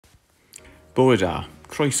Bore da,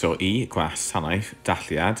 croeso I gwasanaeth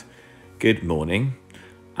Dalliad. Good morning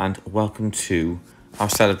and welcome to our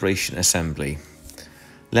celebration assembly.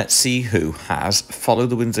 Let's see who has followed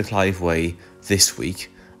the Windsor Clive Way this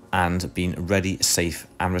week and been ready, safe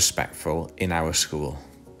and respectful in our school.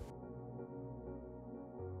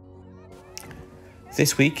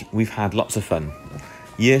 This week we've had lots of fun.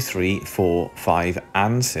 Year 3, 4, 5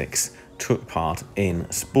 and 6 took part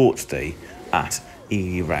in Sports Day at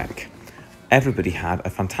Ely Rec. Everybody had a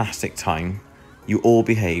fantastic time. You all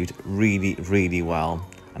behaved really well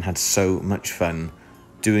and had so much fun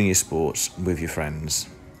doing your sports with your friends.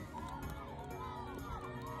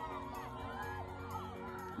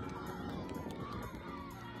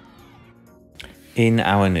 In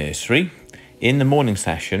our nursery, in the morning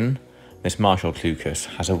session, Miss Marshall Clucas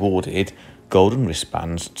has awarded golden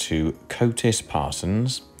wristbands to Cotis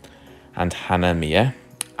Parsons and Hannah Mia,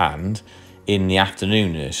 and in the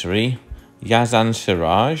afternoon nursery, Yazan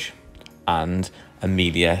Siraj and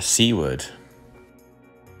Amelia Seaward.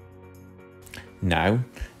 Now,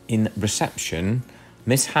 in reception,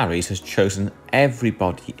 Miss Harries has chosen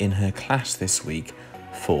everybody in her class this week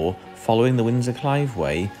for following the Windsor Clive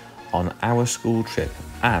Way on our school trip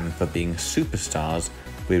and for being superstars.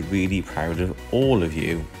 We're really proud of all of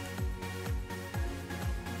you.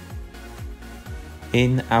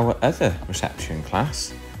 In our other reception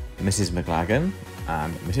class, Mrs McLagan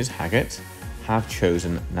and Mrs Haggart have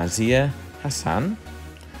chosen Nazia Hassan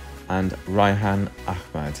and Raihan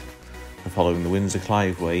Ahmad for following the Windsor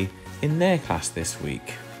Clive Way in their class this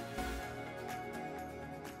week.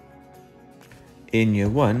 In Year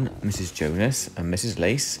 1, Mrs Jonas and Mrs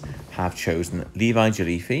Lace have chosen Levi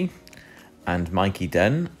Jalifi and Mikey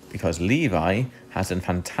Dunn because Levi has done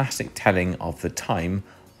fantastic telling of the time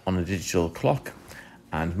on a digital clock,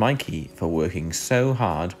 and Mikey for working so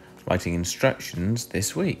hard writing instructions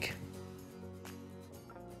this week.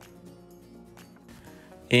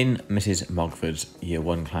 In Mrs Mogford's Year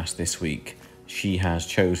 1 class this week, she has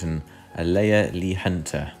chosen Alea Lee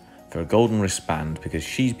Hunter for a golden wristband because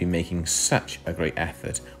she's been making such a great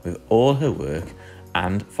effort with all her work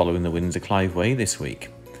and following the Windsor Clive Way this week.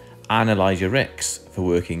 And Elijah Ricks for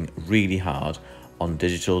working really hard on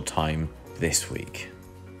digital time this week.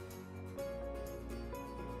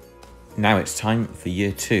 Now it's time for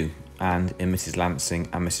Year 2, and in Mrs Lansing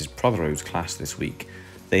and Mrs Prothero's class this week,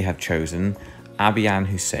 they have chosen Abian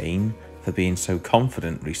Hussain for being so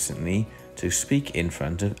confident recently to speak in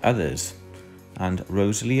front of others, and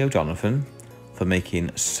Rosalie O'Donovan for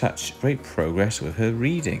making such great progress with her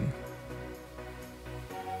reading.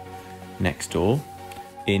 Next door,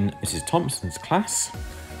 in Mrs Thompson's class,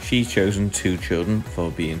 she's chosen 2 children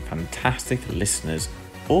for being fantastic listeners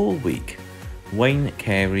all week, Wayne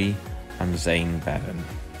Carey and Zane Bevan.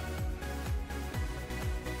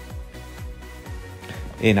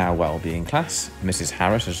 In our wellbeing class, Mrs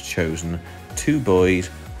Harris has chosen 2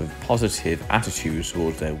 boys with positive attitudes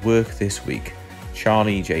towards their work this week,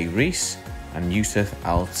 Charlie J. Rees and Yusuf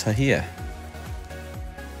Al-Tahir.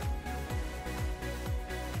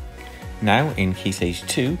 Now in Key Stage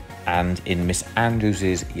 2 and in Miss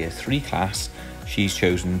Andrews' Year 3 class, she's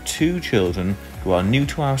chosen 2 children who are new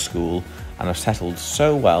to our school and have settled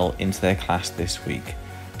so well into their class this week,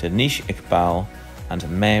 Danish Iqbal and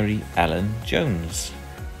Mary Ellen Jones.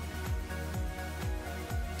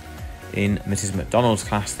 In Mrs McDonald's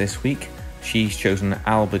class this week, she's chosen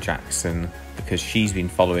Alba Jackson because she's been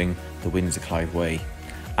following the Windsor Clive Way,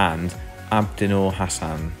 and Abdinur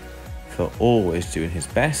Hassan for always doing his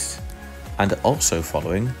best and also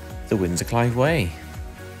following the Windsor Clive Way.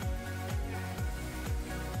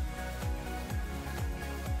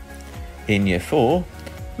 In Year 4,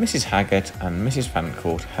 Mrs Haggart and Mrs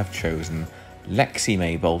Fancourt have chosen Lexi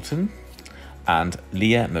May Bolton and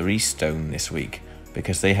Leah Marie Stone this week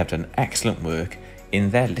because they have done excellent work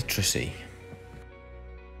in their literacy.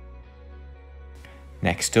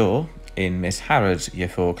 Next door, in Miss Harrod's Year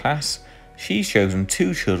 4 class, she's chosen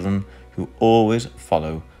 2 children who always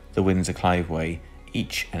follow the Windsor Clive Way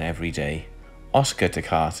each and every day, Oscar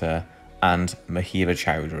Takata and Mahira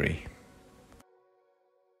Chowdhury.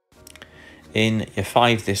 In Year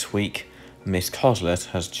 5 this week, Miss Coslet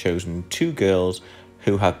has chosen 2 girls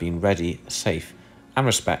who have been ready, safe and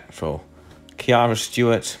respectful, Kiara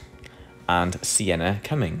Stewart and Sienna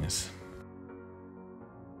Cummings.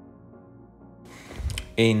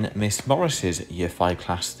 In Miss Morris's Year 5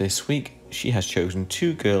 class this week, she has chosen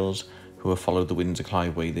 2 girls who have followed the Windsor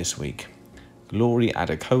Clive Way this week, Glory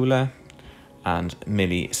Adacola and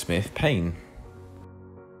Millie Smith Payne.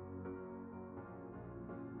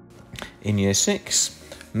 In Year 6,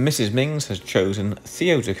 Mrs. Mings has chosen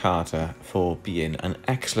Theo Carter for being an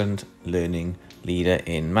excellent learning leader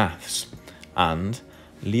in maths, and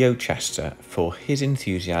Leo Chester for his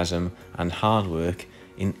enthusiasm and hard work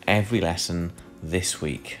in every lesson this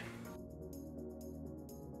week.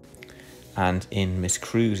 And in Miss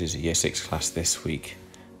Cruz's Year 6 class this week,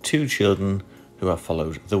 2 children who have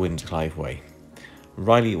followed the Winterclive way.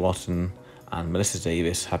 Riley Watton and Melissa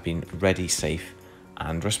Davis have been ready, safe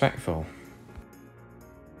and respectful.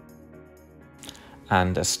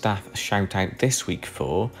 And a staff shout out this week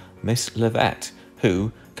for Miss Levette,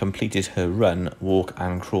 who completed her run, walk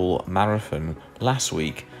and crawl marathon last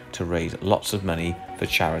week to raise lots of money for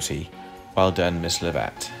charity. Well done, Miss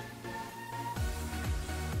Levette.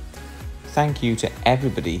 Thank you to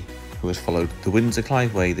everybody who has followed the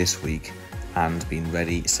Winterclive way this week and been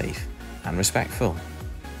ready, safe and respectful.